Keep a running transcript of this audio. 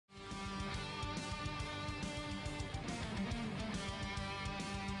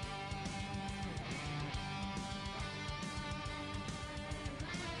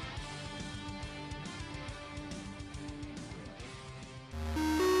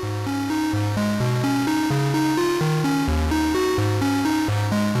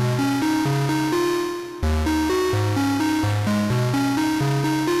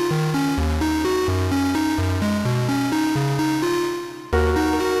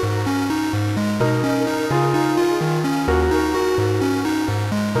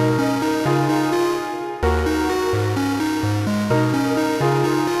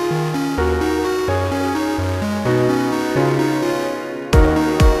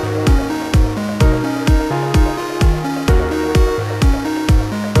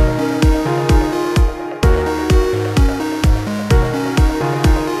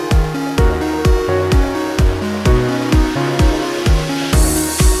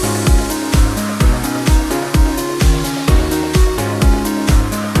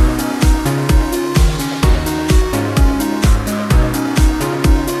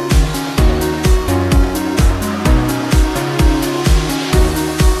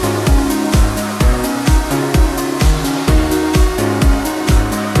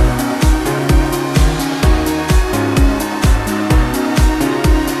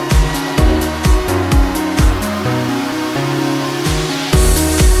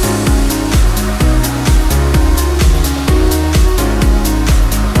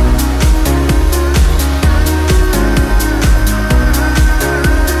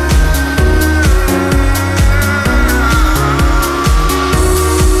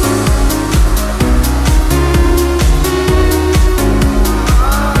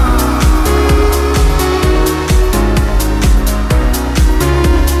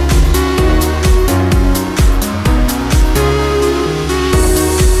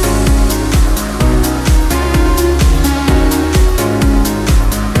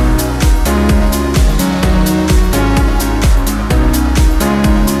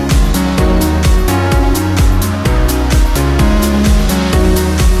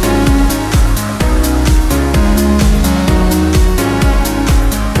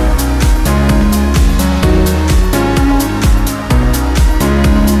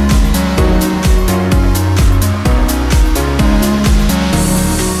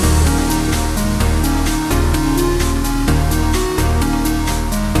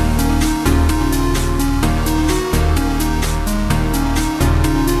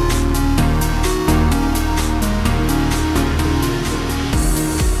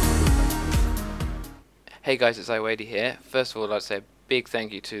Hey guys, it's iWady here. First of all, I'd like to say a big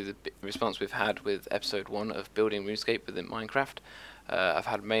thank you to the response we've had with episode 1 of building Runescape within Minecraft. I've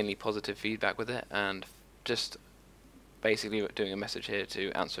had mainly positive feedback with it, and just basically doing a message here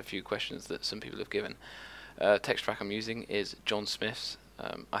to answer a few questions that some people have given. Text track I'm using is John Smith's.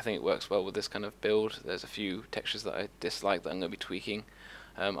 I think it works well with this kind of build. There's a few textures that I dislike that I'm going to be tweaking.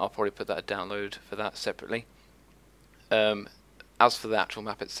 I'll probably put that download for that separately. As for the actual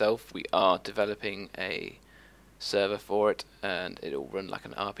map itself, we are developing a server for it, and it'll run like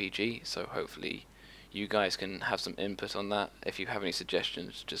an RPG, so hopefully you guys can have some input on that. If you have any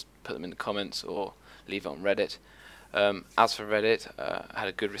suggestions, just put them in the comments or leave it on Reddit. As for Reddit, I had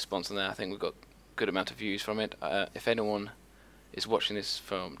a good response on there. I think we've got a good amount of views from it. If anyone is watching this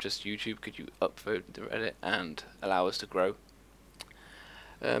from just YouTube, could you upvote the Reddit and allow us to grow?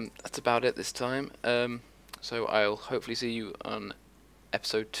 That's about it this time. So I'll hopefully see you on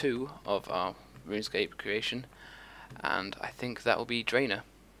episode 2 of our RuneScape creation, and I think that will be Drainer.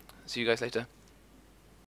 See you guys later.